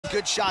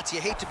good shots. You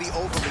hate to be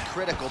overly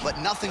critical, but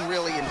nothing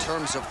really in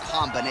terms of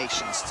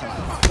combinations tonight.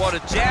 Well,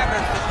 the jab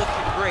has been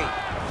looking great.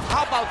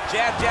 How about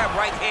jab, jab,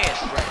 right hand?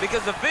 Right.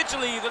 Because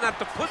eventually you're going to have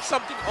to put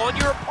something on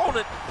your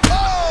opponent. Oh!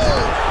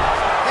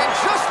 And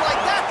just like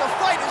that, the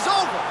fight is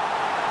over.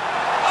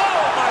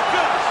 Oh, my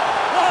goodness.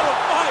 What a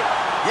fight.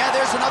 Yeah,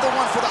 there's another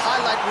one for the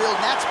highlight reel,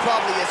 and that's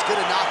probably as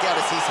good a knockout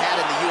as he's had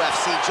in the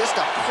UFC. Just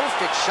a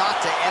perfect shot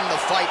to end the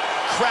fight.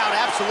 Crowd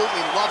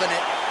absolutely loving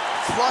it.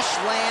 Flush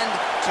land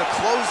to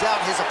close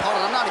out his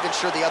opponent. I'm not even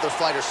sure the other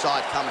fighter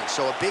saw it coming,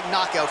 so a big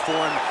knockout for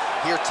him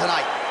here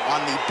tonight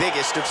on the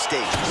biggest of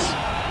stages.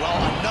 Well,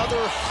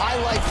 another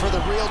highlight for the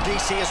real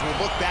DC as we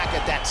look back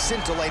at that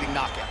scintillating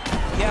knockout.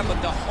 Yeah,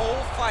 but the whole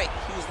fight,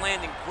 he was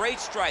landing great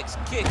strikes,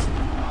 kicks,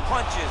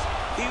 punches.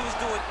 He was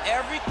doing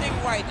everything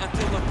right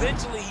until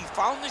eventually he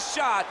found the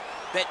shot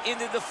that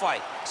ended the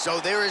fight.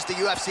 So there is the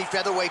UFC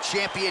featherweight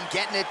champion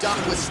getting it done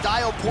with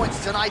style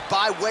points tonight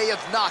by way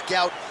of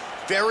knockout.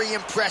 Very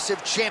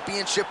impressive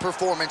championship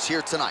performance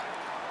here tonight.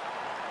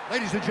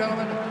 Ladies and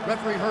gentlemen,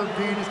 referee Herb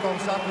Dean is going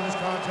to stop in this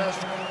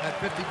contest at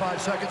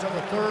 55 seconds of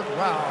the third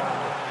round,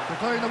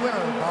 declaring the winner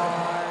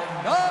by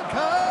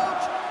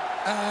knockout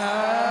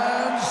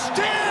and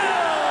still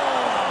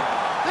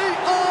the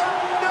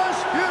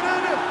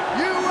undisputed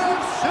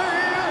UFC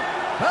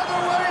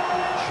featherweight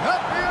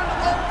champion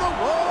of the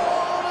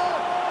world,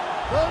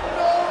 the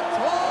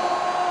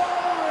notorious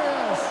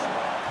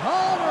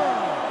Conor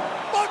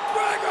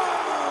McGregor.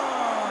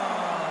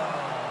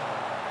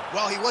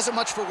 Well, he wasn't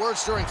much for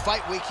words during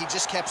fight week. He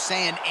just kept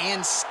saying,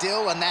 and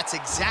still, and that's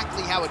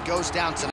exactly how it goes down tonight.